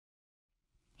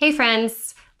Hey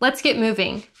friends, let's get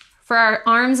moving for our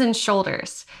arms and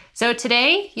shoulders. So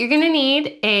today you're gonna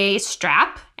need a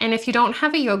strap, and if you don't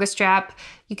have a yoga strap,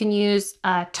 you can use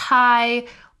a tie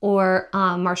or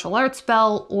a martial arts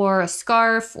belt or a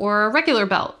scarf or a regular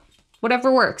belt,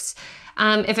 whatever works.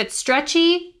 If it's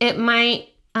stretchy, it might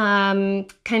kind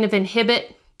of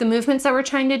inhibit the movements that we're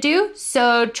trying to do.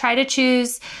 So try to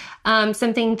choose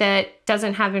something that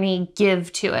doesn't have any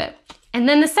give to it. And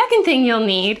then the second thing you'll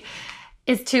need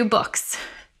is 2 books.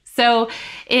 So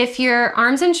if your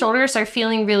arms and shoulders are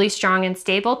feeling really strong and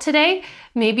stable today,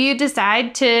 maybe you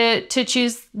decide to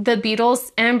choose the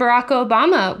Beatles and Barack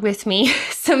Obama with me,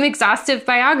 some exhaustive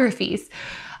biographies.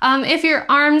 If your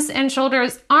arms and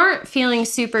shoulders aren't feeling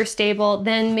super stable,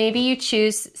 then maybe you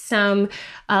choose some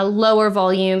lower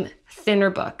volume,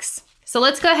 thinner books. So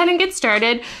let's go ahead and get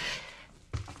started.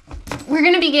 We're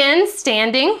gonna begin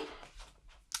standing,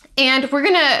 and we're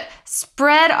gonna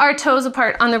spread our toes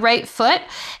apart on the right foot.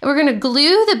 And we're gonna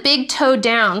glue the big toe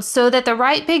down so that the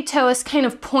right big toe is kind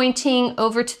of pointing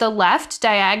over to the left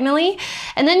diagonally.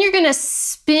 And then you're gonna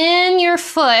spin your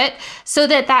foot so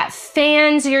that that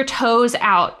fans your toes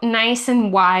out nice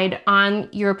and wide on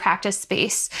your practice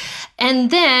space.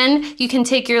 And then you can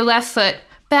take your left foot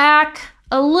back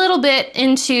a little bit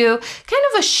into kind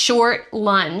of a short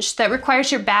lunge that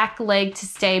requires your back leg to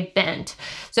stay bent.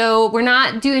 So we're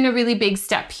not doing a really big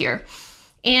step here.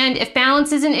 And if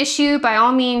balance is an issue, by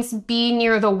all means, be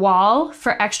near the wall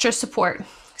for extra support.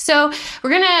 So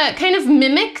we're gonna kind of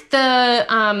mimic the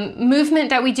movement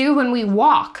that we do when we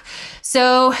walk.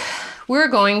 So we're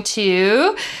going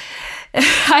to,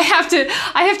 I have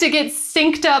to get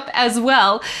synced up as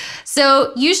well.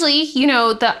 So usually, you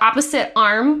know, the opposite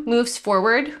arm moves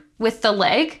forward with the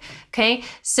leg, okay?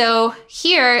 So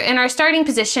here in our starting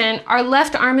position, our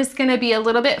left arm is gonna be a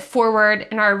little bit forward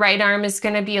and our right arm is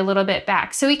gonna be a little bit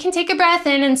back. So we can take a breath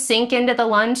in and sink into the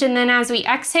lunge, and then as we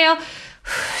exhale,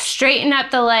 straighten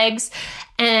up the legs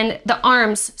and the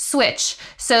arms switch.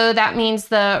 So that means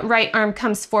the right arm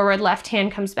comes forward, left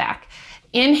hand comes back.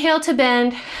 Inhale to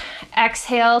bend,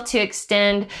 exhale to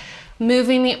extend,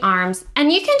 moving the arms.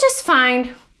 And you can just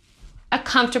find a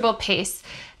comfortable pace.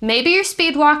 Maybe you're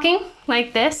speed walking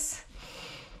like this.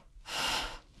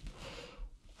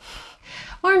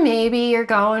 Or maybe you're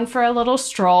going for a little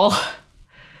stroll.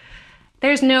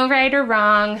 There's no right or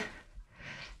wrong.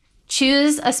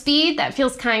 Choose a speed that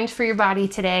feels kind for your body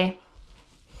today.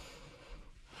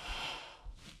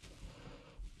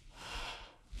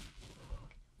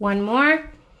 One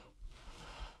more.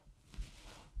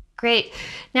 Great.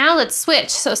 Now let's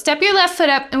switch. So step your left foot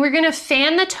up and we're gonna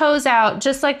fan the toes out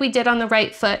just like we did on the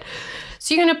right foot.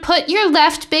 So you're gonna put your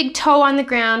left big toe on the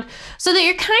ground so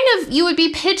that you would be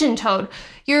pigeon-toed.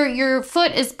 Your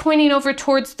foot is pointing over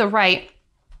towards the right.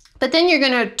 But then you're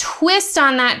gonna twist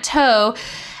on that toe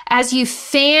as you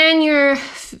fan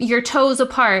your toes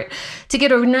apart to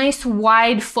get a nice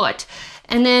wide foot.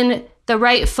 And then the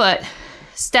right foot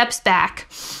steps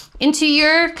back into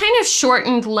your kind of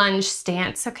shortened lunge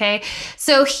stance, okay?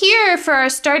 So here for our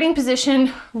starting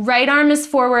position, right arm is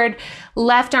forward,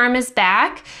 left arm is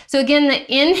back. So again,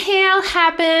 the inhale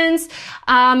happens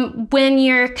when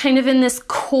you're kind of in this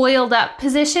coiled up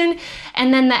position,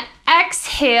 and then the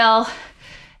exhale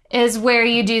is where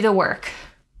you do the work.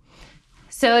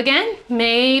 So again,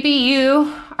 maybe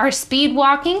you are speed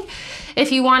walking.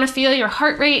 If you wanna feel your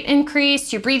heart rate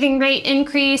increase, your breathing rate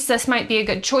increase, this might be a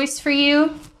good choice for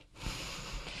you.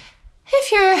 If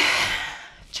you're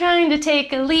trying to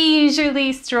take a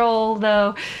leisurely stroll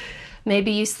though,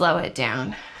 maybe you slow it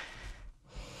down.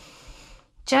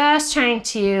 Just trying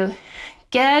to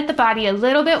get the body a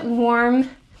little bit warm.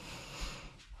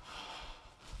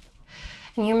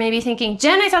 And you're maybe thinking,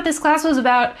 Jen, I thought this class was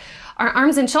about our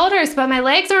arms and shoulders, but my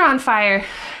legs are on fire.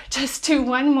 Just do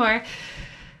one more.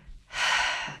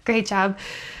 Great job.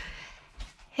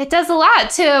 It does a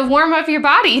lot to warm up your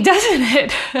body, doesn't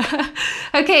it?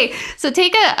 Okay, so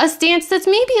take a stance that's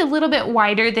maybe a little bit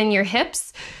wider than your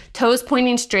hips, toes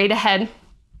pointing straight ahead.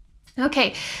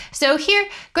 Okay, so here,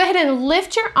 go ahead and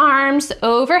lift your arms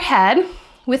overhead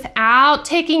without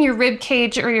taking your rib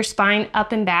cage or your spine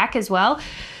up and back as well.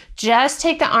 Just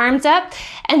take the arms up,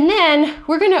 and then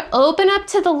we're gonna open up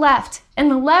to the left, and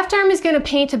the left arm is gonna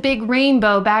paint a big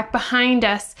rainbow back behind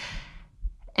us.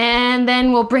 And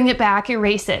then we'll bring it back,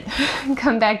 erase it, and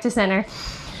come back to center.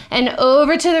 And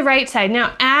over to the right side.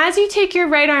 Now, as you take your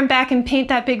right arm back and paint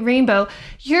that big rainbow,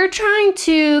 you're trying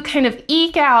to kind of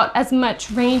eke out as much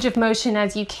range of motion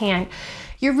as you can.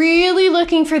 You're really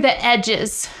looking for the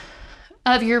edges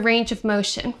of your range of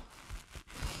motion.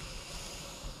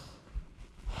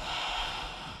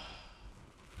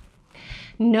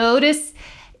 Notice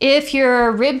If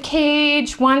your rib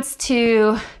cage wants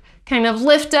to kind of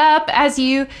lift up as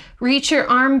you reach your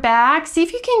arm back, see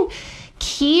if you can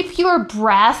keep your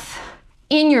breath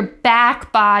in your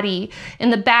back body, in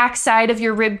the back side of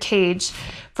your rib cage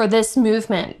for this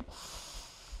movement.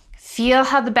 Feel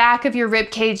how the back of your rib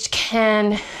cage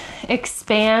can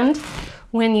expand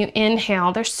when you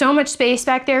inhale. There's so much space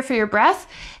back there for your breath,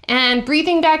 and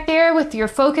breathing back there with your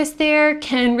focus there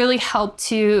can really help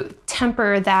to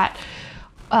temper that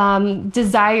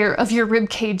desire of your rib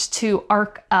cage to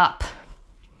arc up.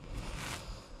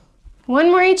 One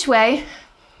more each way.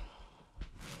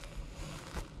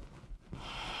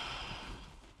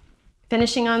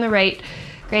 Finishing on the right.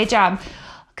 Great job.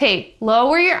 Okay,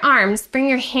 lower your arms, bring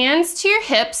your hands to your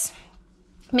hips.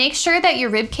 Make sure that your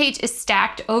rib cage is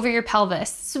stacked over your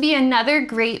pelvis. This would be another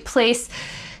great place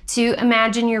to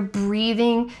imagine you're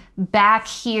breathing back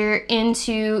here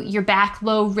into your back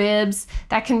low ribs.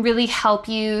 That can really help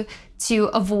you to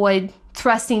avoid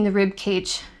thrusting the rib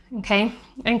cage, okay?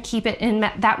 And keep it in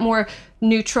that more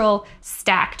neutral,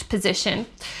 stacked position.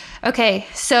 Okay,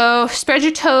 so spread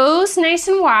your toes nice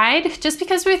and wide. Just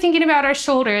because we're thinking about our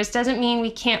shoulders doesn't mean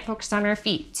we can't focus on our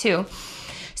feet too.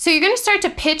 So you're gonna start to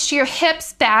pitch your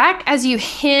hips back as you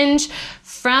hinge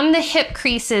from the hip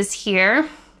creases here.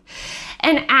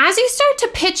 And as you start to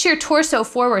pitch your torso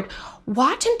forward,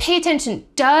 watch and pay attention.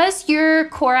 Does your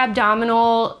core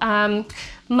abdominal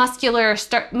musculature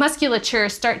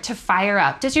start to fire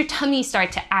up? Does your tummy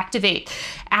start to activate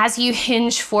as you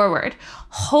hinge forward?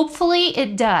 Hopefully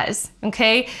it does,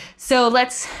 okay? So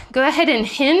let's go ahead and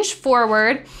hinge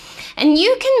forward. And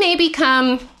you can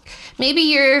maybe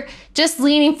you're just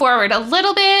leaning forward a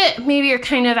little bit. Maybe you're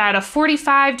kind of at a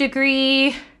 45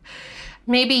 degree.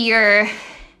 Maybe you're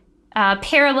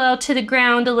parallel to the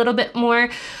ground a little bit more.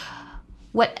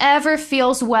 Whatever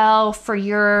feels well for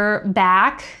your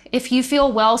back. If you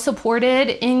feel well supported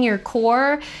in your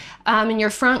core, in your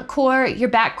front core, your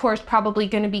back core is probably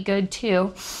going to be good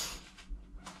too.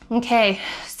 Okay,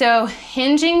 so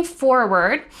hinging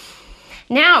forward.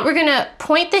 Now we're gonna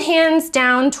point the hands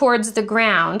down towards the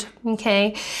ground,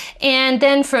 okay? And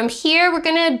then from here, we're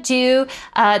gonna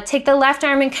take the left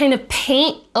arm and kind of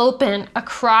paint open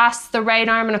across the right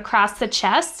arm and across the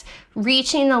chest,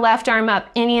 reaching the left arm up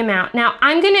any amount. Now,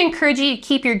 I'm gonna encourage you to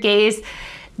keep your gaze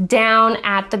down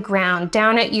at the ground,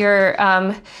 down at your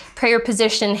prayer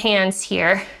position hands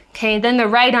here, okay? Then the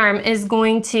right arm is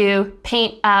going to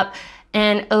paint up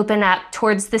and open up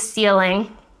towards the ceiling.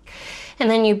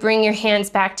 And then you bring your hands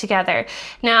back together.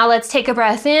 Now let's take a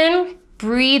breath in,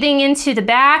 breathing into the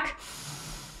back,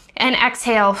 and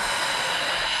exhale.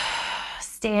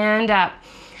 Stand up.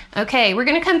 Okay, we're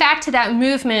gonna come back to that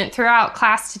movement throughout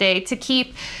class today to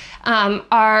keep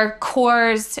our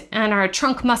cores and our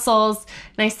trunk muscles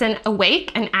nice and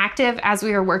awake and active as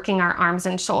we are working our arms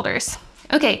and shoulders.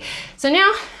 Okay, so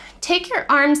now take your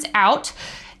arms out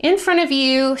in front of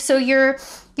you. So your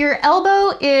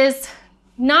elbow is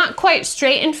not quite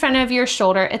straight in front of your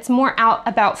shoulder. It's more out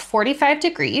about 45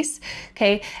 degrees,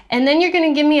 okay? And then you're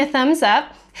gonna give me a thumbs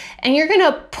up and you're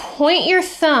gonna point your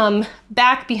thumb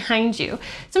back behind you.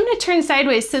 So I'm gonna turn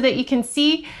sideways so that you can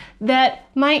see that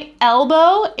my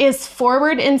elbow is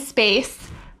forward in space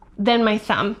than my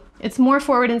thumb. It's more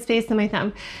forward in space than my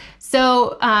thumb.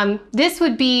 So this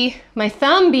would be my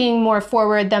thumb being more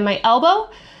forward than my elbow.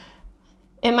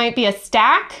 It might be a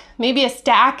stack. Maybe a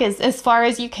stack is as far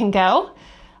as you can go.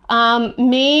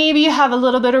 Maybe you have a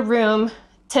little bit of room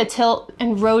to tilt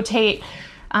and rotate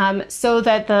so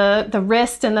that the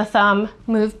wrist and the thumb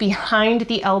move behind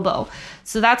the elbow.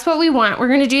 So that's what we want. We're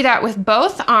gonna do that with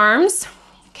both arms,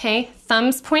 okay?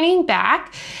 Thumbs pointing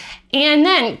back. And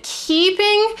then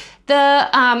keeping the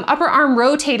upper arm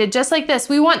rotated just like this.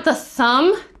 We want the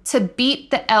thumb to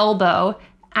beat the elbow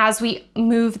as we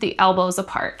move the elbows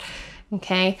apart.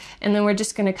 Okay, and then we're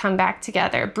just gonna come back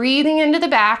together. Breathing into the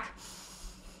back.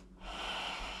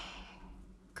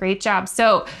 Great job.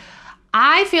 So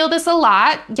I feel this a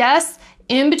lot, yes,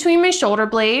 in between my shoulder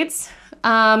blades,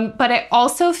 but I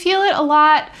also feel it a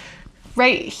lot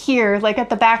right here, like at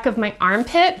the back of my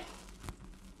armpit.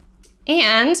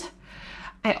 And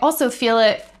I also feel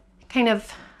it kind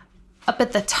of up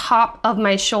at the top of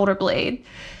my shoulder blade,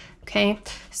 okay?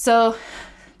 So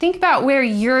think about where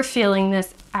you're feeling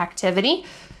this activity.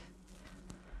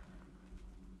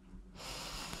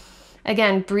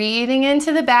 Again, breathing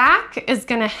into the back is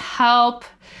gonna help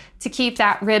to keep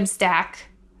that rib stack,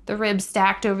 the ribs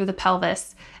stacked over the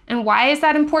pelvis. And why is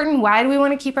that important? Why do we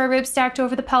wanna keep our ribs stacked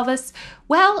over the pelvis?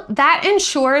 Well, that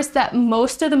ensures that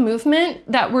most of the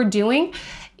movement that we're doing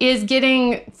is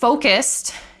getting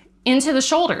focused into the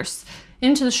shoulders,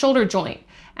 into the shoulder joint.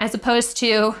 as opposed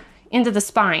to into the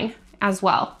spine as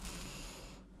well.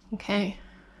 Okay.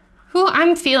 Whew,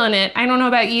 I'm feeling it. I don't know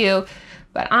about you,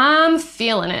 but I'm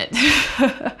feeling it.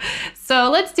 So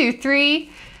let's do 3,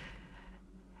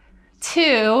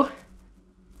 2,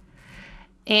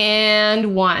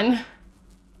 and 1.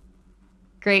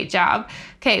 Great job.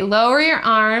 Okay, lower your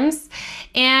arms,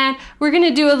 and we're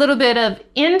gonna do a little bit of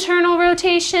internal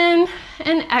rotation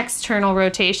and external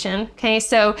rotation. Okay,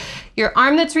 so your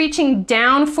arm that's reaching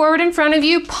down forward in front of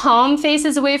you, palm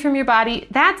faces away from your body,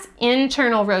 that's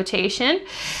internal rotation.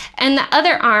 And the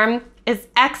other arm is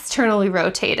externally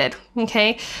rotated,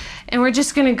 okay? And we're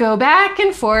just gonna go back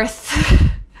and forth.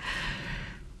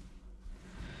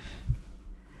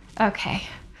 Okay,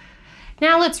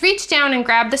 now let's reach down and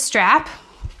grab the strap.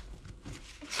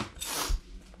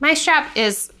 My strap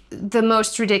is the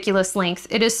most ridiculous length.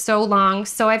 It is so long,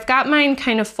 so I've got mine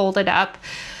kind of folded up.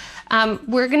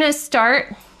 We're gonna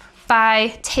start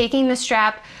by taking the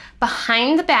strap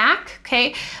behind the back,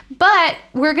 okay? But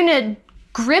we're gonna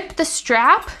grip the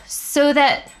strap so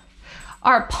that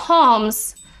our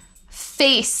palms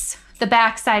face the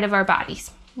back side of our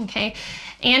bodies, okay?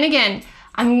 And again,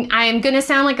 I'm gonna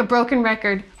sound like a broken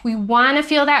record. We wanna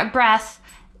feel that breath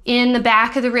in the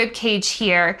back of the rib cage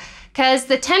here, because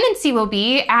the tendency will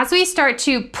be, as we start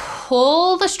to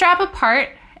pull the strap apart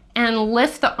and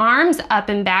lift the arms up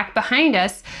and back behind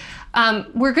us,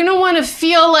 we're gonna wanna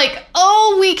feel like,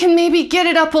 oh, we can maybe get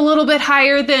it up a little bit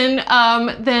higher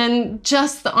than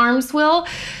just the arms will.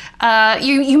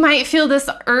 You might feel this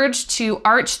urge to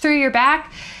arch through your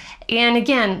back. And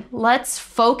again, let's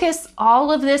focus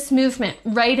all of this movement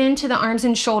right into the arms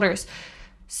and shoulders.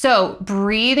 So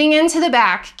breathing into the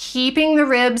back, keeping the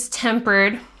ribs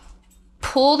tempered,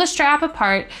 pull the strap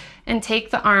apart and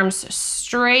take the arms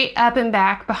straight up and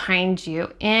back behind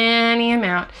you, any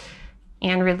amount,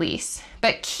 and release.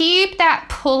 But keep that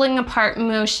pulling apart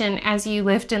motion as you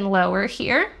lift and lower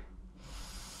here.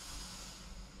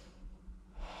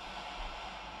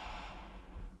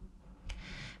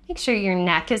 Make sure your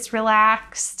neck is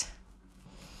relaxed.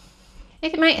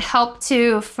 It might help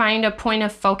to find a point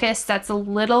of focus that's a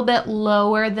little bit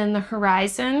lower than the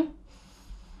horizon.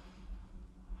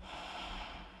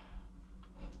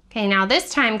 Okay, now this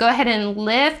time, go ahead and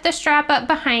lift the strap up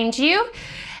behind you,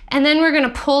 and then we're gonna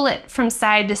pull it from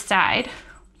side to side.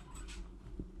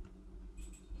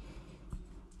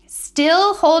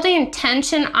 Still holding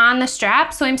tension on the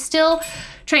strap, so I'm still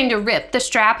trying to rip the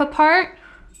strap apart.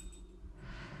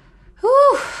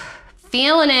 Whew,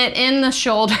 feeling it in the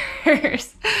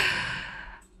shoulders.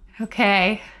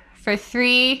 Okay, for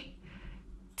 3,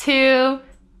 2,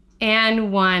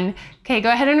 and 1. Okay,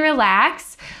 go ahead and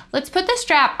relax. Let's put the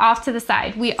strap off to the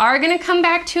side. We are gonna come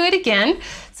back to it again,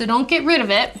 so don't get rid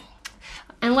of it.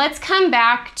 And let's come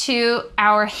back to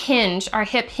our hinge, our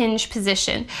hip hinge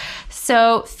position.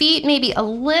 So feet maybe a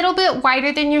little bit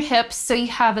wider than your hips so you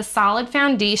have a solid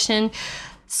foundation.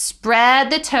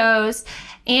 Spread the toes.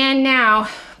 And now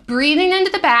breathing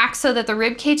into the back so that the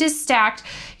rib cage is stacked,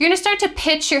 you're gonna start to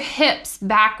pitch your hips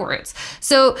backwards.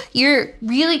 So you're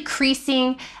really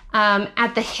creasing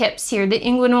at the hips here, the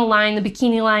inguinal line, the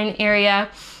bikini line area,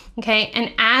 okay?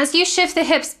 And as you shift the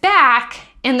hips back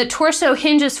and the torso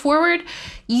hinges forward,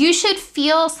 you should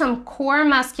feel some core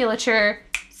musculature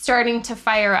starting to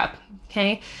fire up,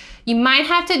 okay? You might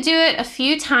have to do it a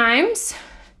few times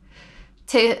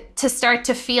to start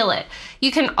to feel it.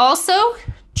 You can also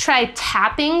try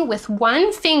tapping with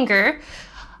one finger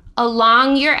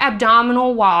along your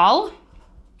abdominal wall,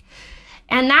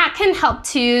 and that can help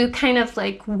to kind of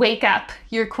like wake up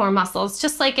your core muscles.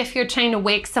 Just like if you're trying to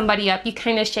wake somebody up, you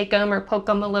kind of shake them or poke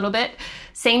them a little bit.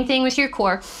 Same thing with your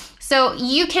core. So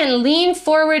you can lean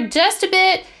forward just a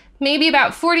bit, maybe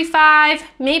about 45,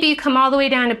 maybe you come all the way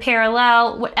down to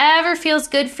parallel, whatever feels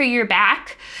good for your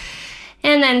back.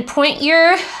 And then point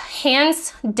your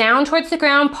hands down towards the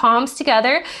ground, palms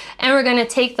together, and we're gonna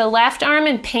take the left arm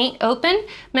and paint open.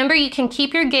 Remember, you can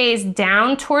keep your gaze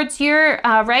down towards your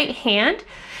right hand,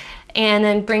 and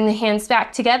then bring the hands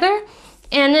back together.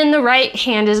 And then the right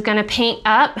hand is gonna paint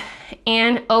up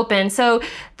and open. So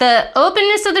the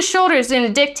openness of the shoulder is gonna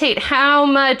dictate how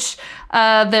much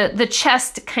the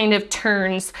chest kind of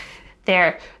turns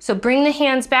there. So bring the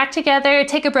hands back together,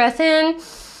 take a breath in,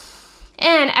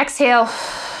 and exhale,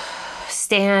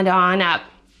 stand on up.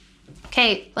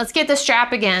 Okay, let's get the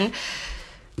strap again.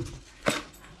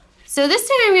 So this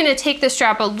time I'm gonna take the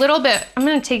strap a little bit, I'm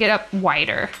gonna take it up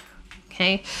wider,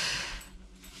 okay?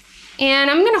 And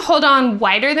I'm gonna hold on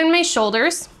wider than my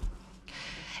shoulders.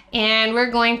 And we're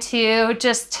going to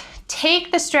just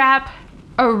take the strap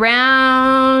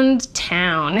around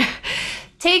town.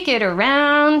 take it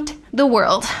around the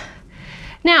world.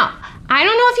 Now, I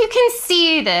don't know if you can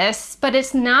see this, but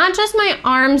it's not just my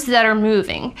arms that are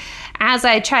moving as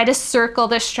I try to circle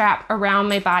the strap around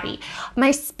my body.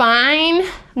 My spine,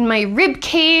 my rib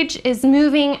cage is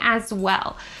moving as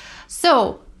well.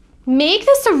 So make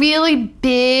this a really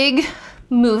big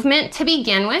movement to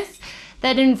begin with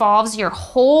that involves your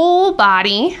whole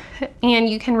body, and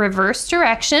you can reverse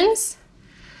directions.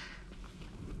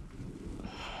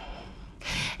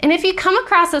 And if you come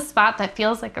across a spot that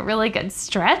feels like a really good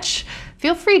stretch,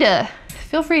 feel free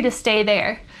to stay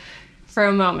there for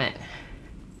a moment.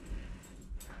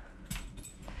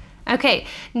 Okay,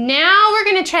 now we're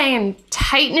gonna try and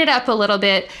tighten it up a little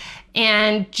bit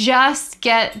and just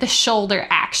get the shoulder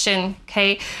action,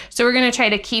 okay? So we're gonna try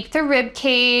to keep the rib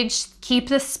cage, keep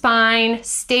the spine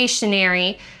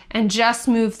stationary, and just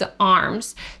move the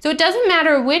arms. So it doesn't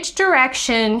matter which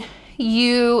direction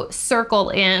you circle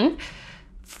in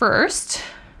first,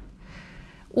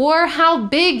 or how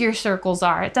big your circles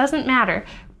are. It doesn't matter.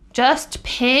 Just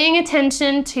paying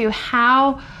attention to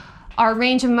how our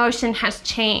range of motion has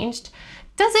changed.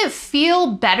 Does it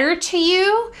feel better to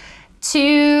you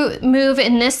to move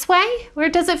in this way, or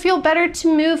does it feel better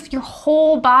to move your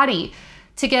whole body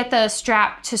to get the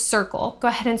strap to circle? Go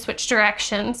ahead and switch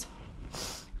directions.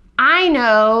 I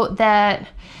know that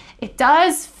it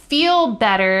does feel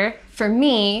better for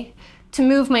me to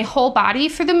move my whole body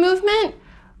for the movement,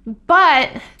 but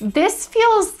this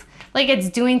feels like it's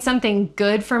doing something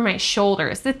good for my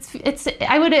shoulders.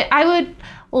 I would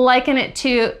liken it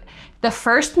to the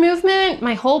first movement,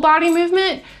 my whole body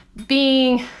movement,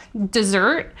 being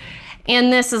dessert,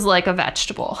 and this is like a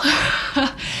vegetable,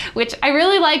 which I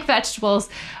really like vegetables,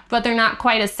 but they're not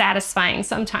quite as satisfying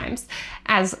sometimes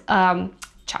as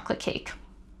chocolate cake.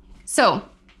 So,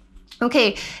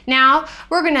 okay, now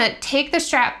we're gonna take the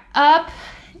strap up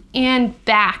and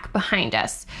back behind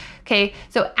us. Okay,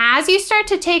 so as you start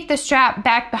to take the strap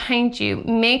back behind you,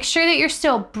 make sure that you're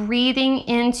still breathing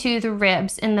into the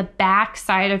ribs in the back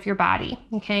side of your body,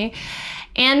 okay?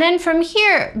 And then from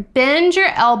here, bend your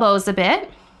elbows a bit,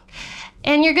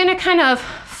 and you're gonna kind of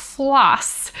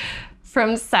floss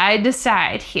from side to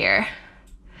side here.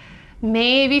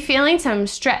 Maybe feeling some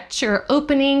stretch or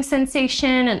opening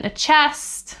sensation in the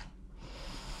chest.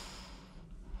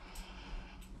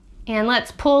 And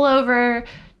let's pull over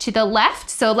to the left.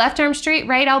 So left arm straight,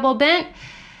 right elbow bent.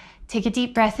 Take a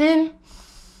deep breath in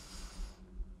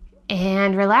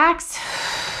and relax.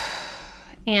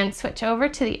 And switch over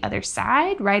to the other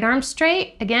side. Right arm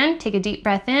straight. Again, take a deep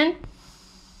breath in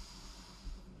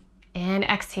and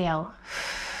exhale.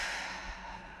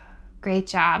 Great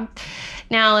job.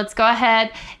 Now let's go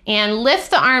ahead and lift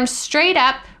the arms straight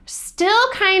up.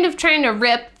 Still kind of trying to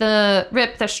rip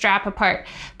the strap apart.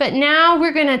 But now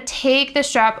we're gonna take the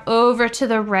strap over to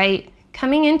the right,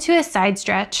 coming into a side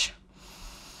stretch.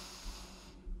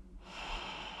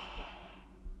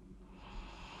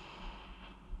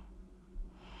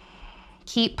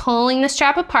 Keep pulling the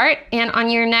strap apart, and on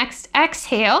your next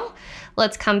exhale,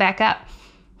 let's come back up.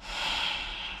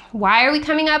 Why are we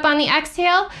coming up on the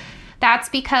exhale? That's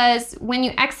because when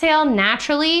you exhale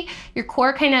naturally, your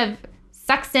core kind of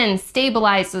sucks in,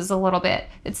 stabilizes a little bit.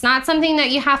 It's not something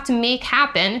that you have to make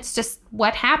happen, it's just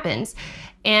what happens.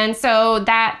 And so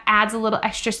that adds a little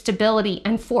extra stability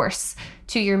and force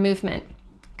to your movement.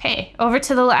 Okay, over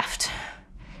to the left.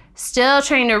 Still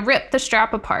trying to rip the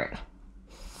strap apart.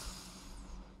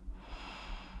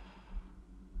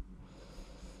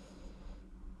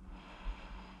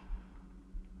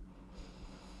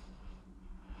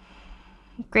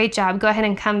 Great job. Go ahead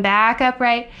and come back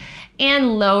upright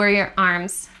and lower your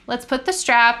arms. Let's put the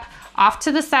strap off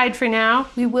to the side for now.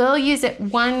 We will use it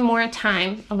one more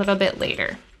time a little bit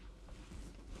later.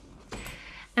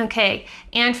 Okay,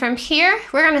 and from here,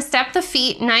 we're gonna step the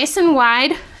feet nice and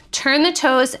wide, turn the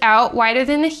toes out wider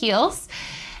than the heels,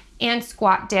 and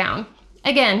squat down.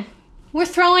 Again, we're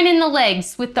throwing in the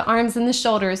legs with the arms and the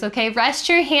shoulders, okay? Rest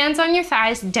your hands on your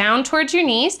thighs down towards your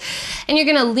knees, and you're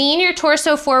gonna lean your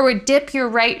torso forward, dip your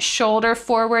right shoulder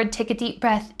forward, take a deep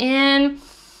breath in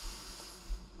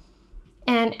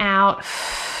and out.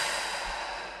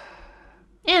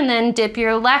 And then dip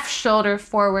your left shoulder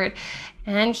forward.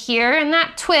 And here in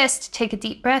that twist, take a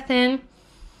deep breath in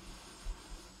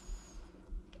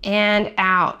and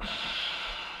out.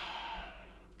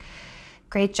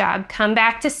 Great job. Come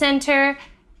back to center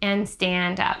and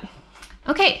stand up.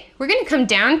 Okay, we're gonna come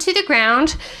down to the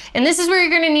ground, and this is where you're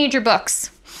gonna need your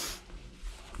books.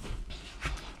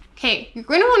 Okay, you're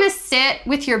gonna wanna sit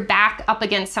with your back up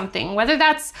against something, whether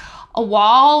that's a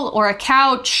wall or a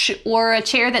couch or a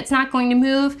chair that's not going to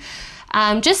move.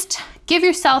 Just give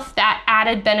yourself that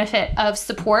added benefit of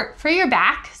support for your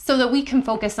back so that we can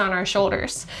focus on our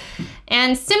shoulders.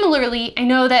 And similarly, I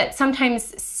know that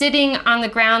sometimes sitting on the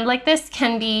ground like this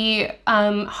can be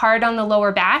hard on the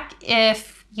lower back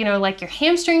if, you know, like your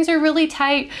hamstrings are really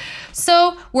tight.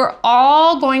 So we're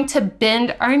all going to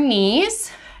bend our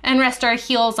knees and rest our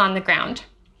heels on the ground,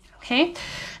 okay?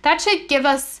 That should give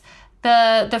us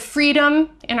the freedom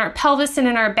in our pelvis and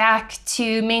in our back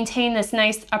to maintain this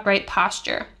nice upright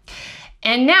posture.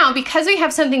 And now, because we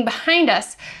have something behind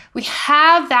us, we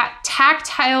have that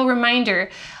tactile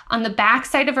reminder on the back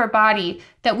side of our body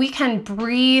that we can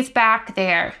breathe back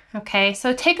there, okay?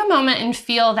 So take a moment and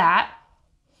feel that.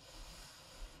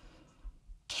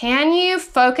 Can you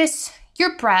focus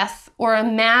your breath or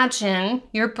imagine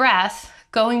your breath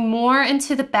going more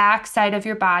into the back side of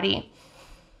your body?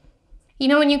 You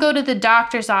know, when you go to the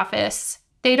doctor's office,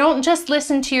 they don't just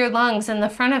listen to your lungs in the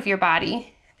front of your body.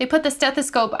 They put the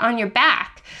stethoscope on your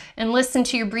back and listen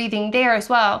to your breathing there as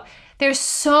well. There's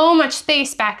so much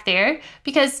space back there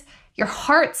because your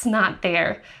heart's not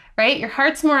there, right? Your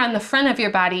heart's more on the front of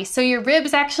your body. So your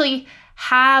ribs actually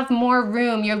have more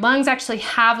room. Your lungs actually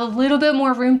have a little bit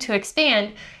more room to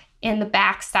expand in the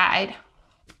back side.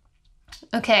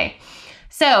 Okay,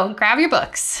 so grab your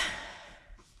books.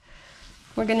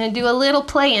 We're gonna do a little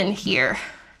play in here.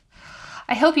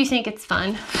 I hope you think it's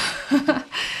fun.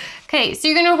 Okay, so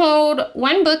you're gonna hold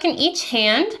one book in each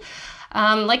hand,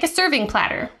 like a serving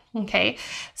platter, okay?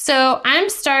 So I'm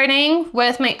starting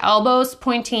with my elbows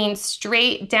pointing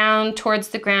straight down towards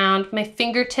the ground. My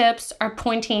fingertips are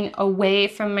pointing away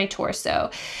from my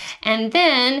torso. And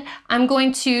then I'm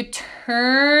going to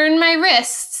turn my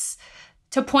wrists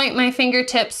to point my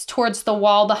fingertips towards the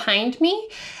wall behind me.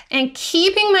 And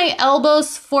keeping my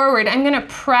elbows forward, I'm gonna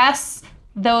press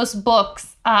those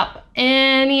books up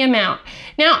any amount.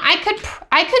 Now I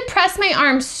could press my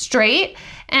arms straight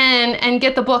and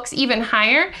get the books even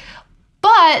higher,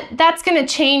 but that's gonna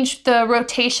change the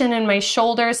rotation in my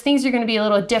shoulders. Things are gonna be a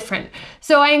little different.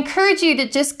 So I encourage you to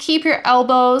just keep your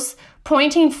elbows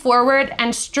pointing forward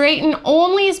and straighten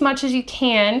only as much as you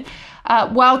can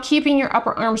while keeping your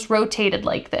upper arms rotated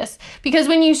like this. Because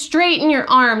when you straighten your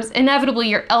arms, inevitably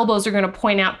your elbows are gonna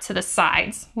point out to the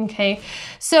sides, okay?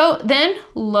 So then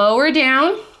lower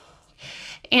down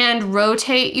and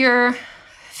rotate your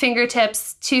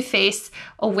fingertips to face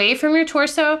away from your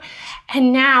torso.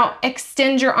 And now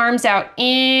extend your arms out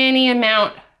any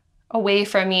amount away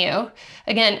from you.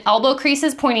 Again, elbow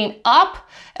creases pointing up,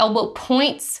 elbow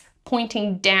points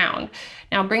pointing down.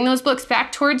 Now bring those books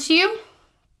back towards you.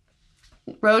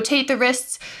 Rotate the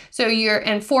wrists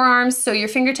and forearms so your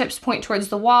fingertips point towards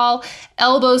the wall,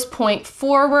 elbows point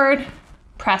forward,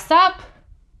 press up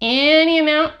any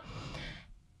amount,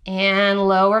 and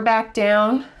lower back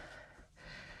down.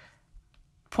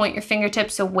 Point your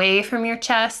fingertips away from your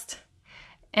chest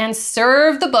and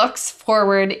serve the books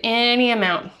forward any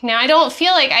amount. Now I don't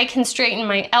feel like I can straighten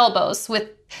my elbows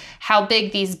with how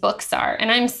big these books are,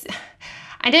 and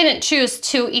I didn't choose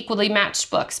two equally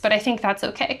matched books, but I think that's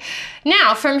okay.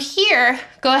 Now from here,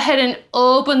 go ahead and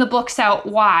open the books out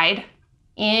wide,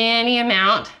 any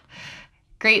amount.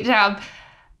 Great job.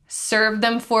 Serve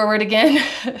them forward again.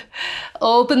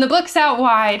 Open the books out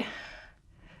wide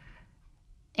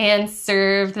and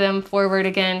serve them forward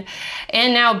again.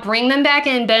 And now bring them back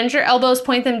in, bend your elbows,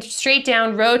 point them straight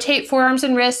down, rotate forearms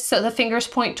and wrists so the fingers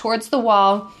point towards the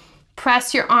wall.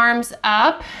 Press your arms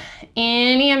up,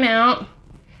 any amount.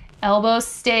 Elbows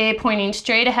stay pointing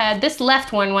straight ahead. This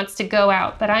left one wants to go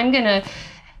out, but I'm gonna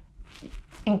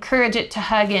encourage it to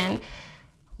hug in.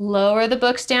 Lower the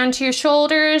books down to your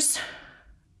shoulders.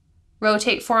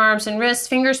 Rotate forearms and wrists,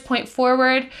 fingers point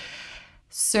forward.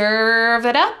 Serve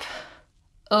it up.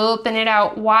 Open it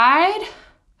out wide.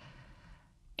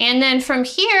 And then from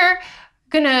here,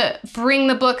 gonna bring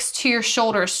the books to your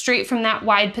shoulders straight from that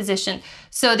wide position.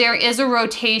 So there is a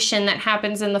rotation that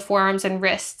happens in the forearms and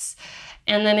wrists.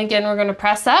 And then again, we're gonna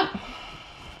press up.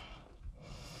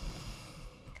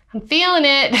 I'm feeling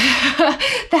it.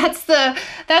 That's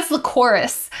the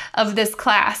chorus of this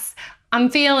class. I'm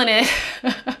feeling it.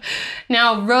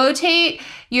 Now rotate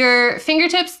your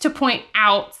fingertips to point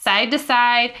out side to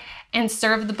side and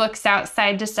serve the books out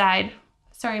side to side.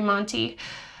 Sorry, Monty.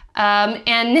 And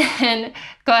then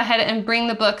go ahead and bring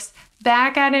the books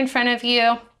back out in front of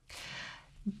you.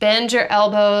 Bend your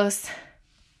elbows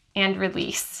and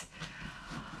release.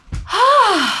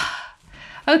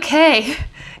 Okay,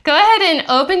 go ahead and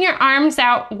open your arms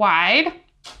out wide.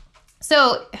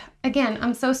 So again,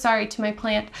 I'm so sorry to my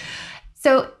plant.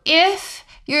 So if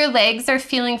your legs are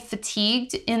feeling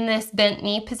fatigued in this bent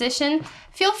knee position,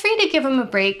 feel free to give them a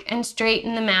break and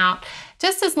straighten them out.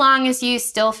 just as long as you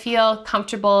still feel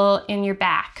comfortable in your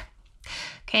back.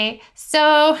 Okay,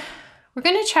 so we're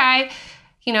gonna try,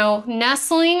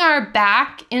 nestling our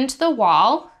back into the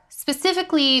wall,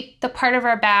 specifically the part of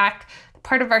our back, the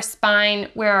part of our spine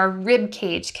where our rib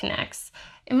cage connects.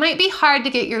 It might be hard to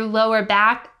get your lower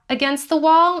back against the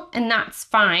wall, and that's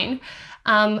fine.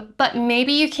 But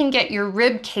maybe you can get your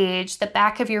rib cage, the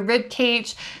back of your rib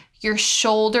cage, your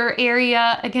shoulder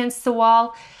area against the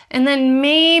wall, and then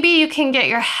maybe you can get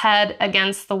your head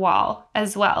against the wall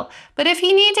as well. But if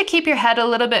you need to keep your head a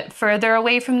little bit further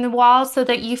away from the wall so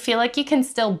that you feel like you can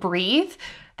still breathe,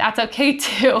 that's okay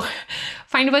too.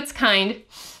 Find what's kind.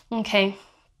 Okay.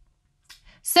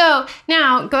 So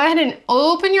now go ahead and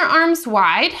open your arms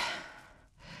wide.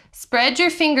 Spread your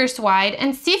fingers wide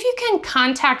and see if you can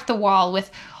contact the wall with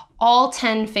all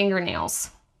 10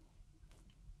 fingernails.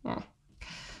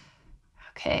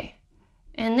 Okay.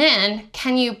 And then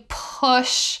can you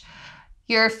push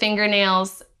your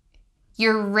fingernails,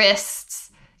 your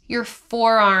wrists, your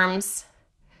forearms,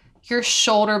 your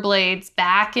shoulder blades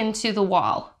back into the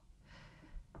wall?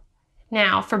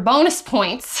 Now for bonus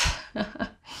points,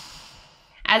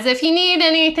 as if you need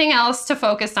anything else to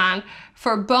focus on,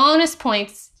 for bonus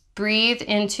points, breathe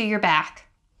into your back.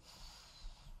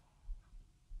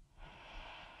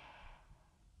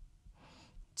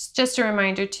 It's just a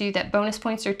reminder too that bonus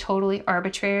points are totally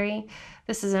arbitrary.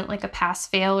 This isn't like a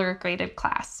pass-fail or a graded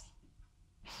class.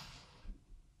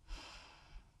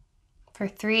 For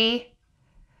 3,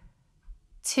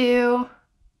 2,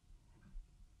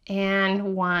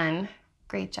 and 1.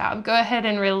 Great job. Go ahead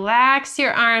and relax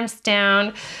your arms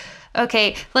down.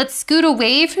 Okay, let's scoot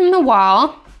away from the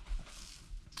wall.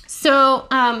 So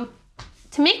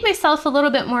to make myself a little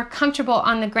bit more comfortable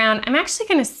on the ground, I'm actually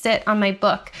going to sit on my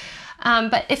book.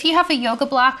 But if you have a yoga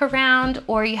block around,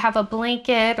 or you have a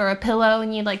blanket or a pillow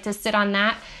and you'd like to sit on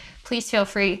that, please feel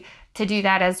free to do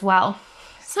that as well.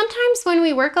 Sometimes when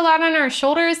we work a lot on our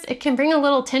shoulders, it can bring a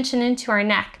little tension into our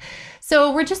neck.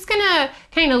 So we're just gonna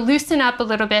kind of loosen up a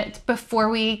little bit before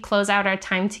we close out our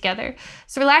time together.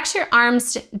 So relax your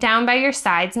arms down by your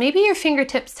sides. Maybe your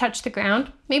fingertips touch the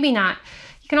ground, maybe not.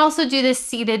 You can also do this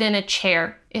seated in a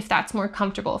chair if that's more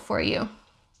comfortable for you.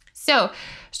 So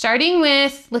starting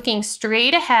with looking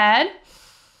straight ahead,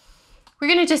 we're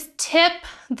gonna just tip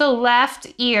the left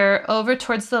ear over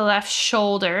towards the left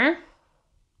shoulder.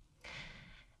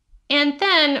 And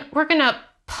then we're gonna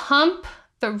pump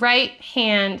the right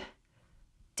hand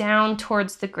down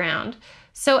towards the ground.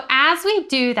 So as we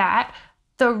do that,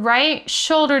 the right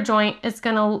shoulder joint is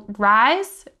gonna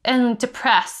rise and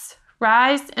depress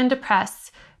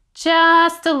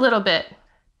just a little bit.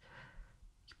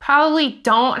 You probably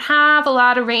don't have a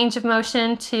lot of range of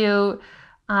motion to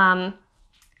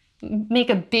make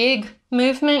a big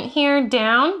movement here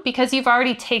down because you've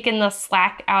already taken the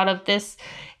slack out of this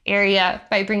area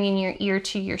by bringing your ear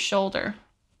to your shoulder.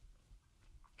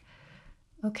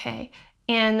 Okay,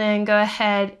 and then go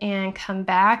ahead and come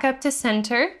back up to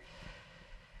center.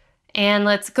 And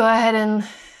let's go ahead and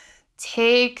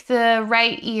take the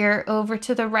right ear over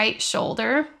to the right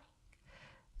shoulder.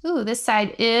 Ooh, this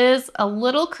side is a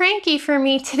little cranky for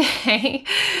me today.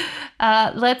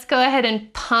 Let's go ahead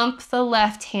and pump the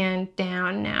left hand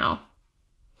down now.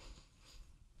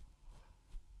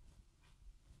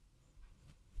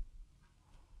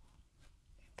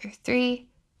 For 3,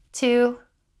 2,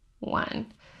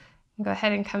 1. Go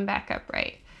ahead and come back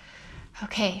upright.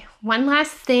 Okay, one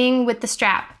last thing with the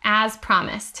strap, as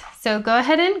promised. So go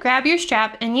ahead and grab your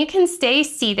strap and you can stay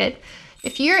seated.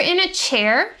 If you're in a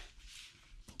chair,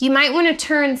 you might want to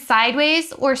turn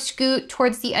sideways or scoot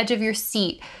towards the edge of your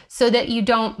seat so that you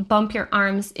don't bump your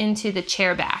arms into the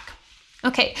chair back.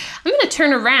 Okay, I'm going to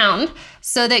turn around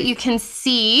so that you can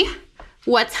see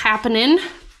what's happening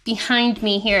behind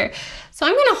me here. So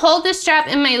I'm going to hold this strap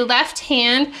in my left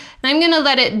hand and I'm going to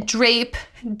let it drape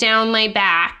down my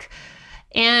back.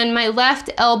 And my left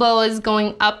elbow is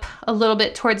going up a little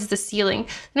bit towards the ceiling.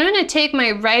 And I'm going to take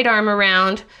my right arm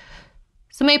around.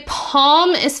 So my palm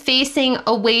is facing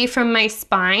away from my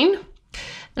spine.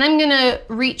 And I'm going to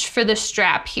reach for the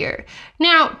strap here.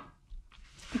 Now,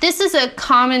 this is a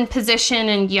common position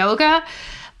in yoga,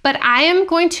 but I am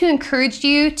going to encourage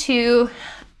you to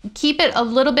keep it a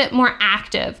little bit more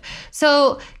active.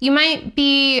 So you might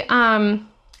be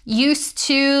used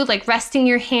to like resting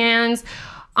your hands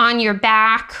on your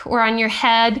back or on your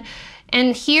head.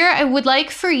 And here I would like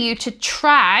for you to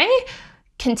try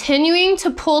continuing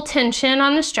to pull tension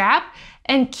on the strap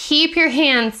and keep your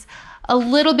hands a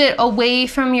little bit away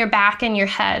from your back and your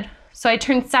head. So I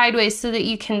turn sideways so that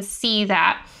you can see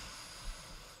that.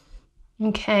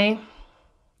 Okay.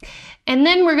 And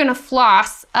then we're gonna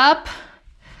floss up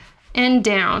and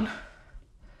down.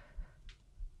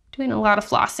 Doing a lot of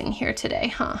flossing here today,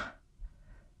 huh?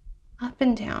 Up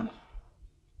and down.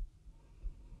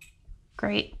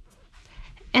 Great.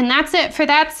 And that's it for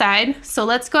that side. So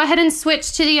let's go ahead and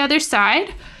switch to the other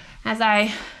side as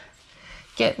I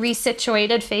get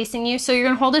resituated facing you. So you're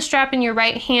gonna hold a strap in your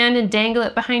right hand and dangle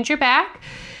it behind your back.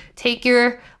 Take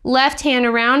your left hand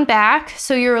around back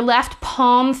so your left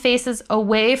palm faces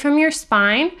away from your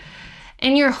spine.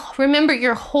 And remember,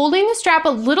 you're holding the strap a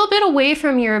little bit away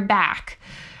from your back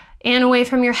and away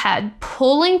from your head,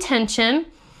 pulling tension.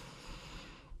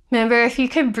 Remember, if you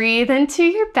could breathe into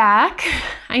your back.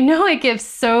 I know I give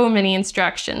so many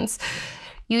instructions.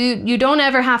 You don't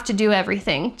ever have to do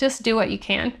everything. Just do what you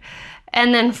can.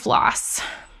 And then floss.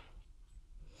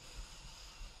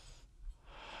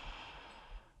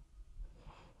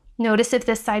 Notice if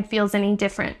this side feels any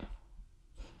different.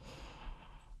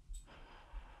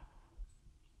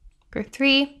 For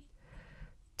 3,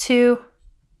 2,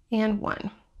 and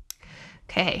 1.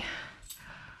 Okay.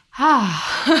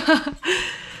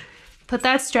 Put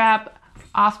that strap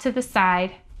off to the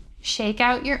side. Shake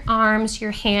out your arms,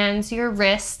 your hands, your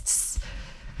wrists.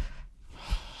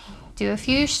 Do a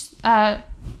few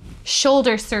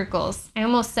shoulder circles. I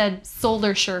almost said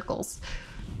shoulder circles.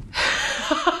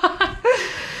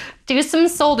 Do some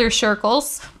shoulder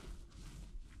circles.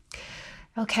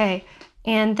 Okay,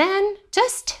 and then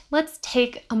just let's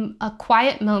take a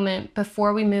quiet moment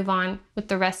before we move on with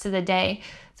the rest of the day.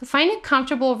 So find a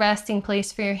comfortable resting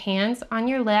place for your hands on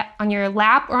your lap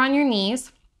or on your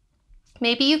knees.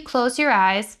 Maybe you close your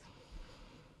eyes,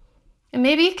 and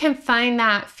maybe you can find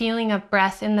that feeling of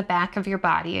breath in the back of your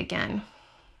body again.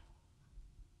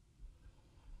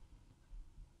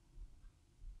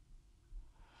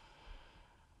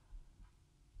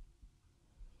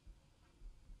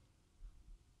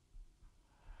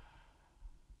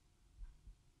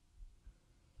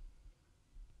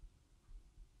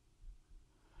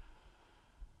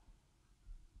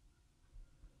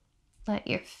 Let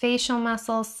your facial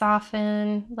muscles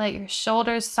soften. Let your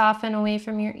shoulders soften away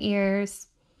from your ears.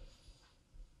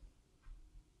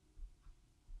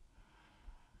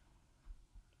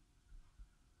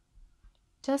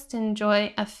 Just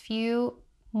enjoy a few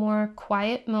more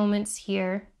quiet moments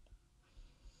here.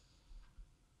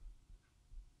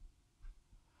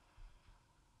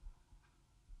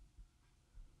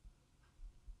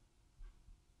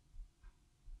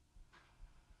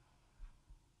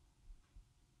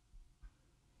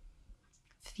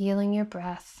 Feeling your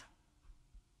breath,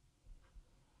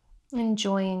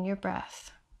 enjoying your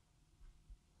breath.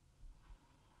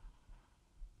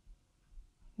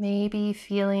 Maybe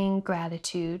feeling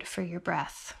gratitude for your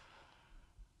breath.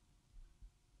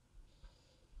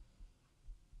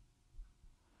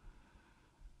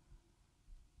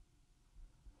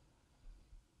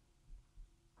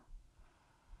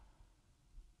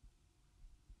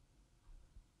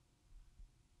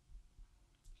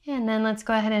 And then let's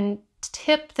go ahead and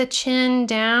tip the chin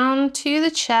down to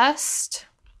the chest.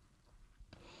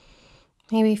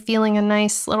 Maybe feeling a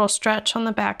nice little stretch on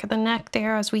the back of the neck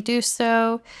there as we do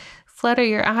so. Flutter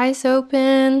your eyes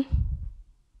open.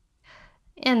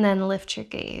 And then lift your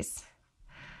gaze.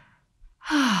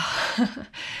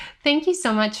 Thank you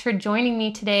so much for joining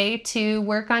me today to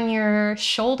work on your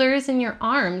shoulders and your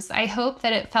arms. I hope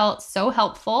that it felt so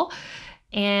helpful,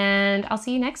 and I'll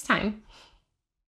see you next time.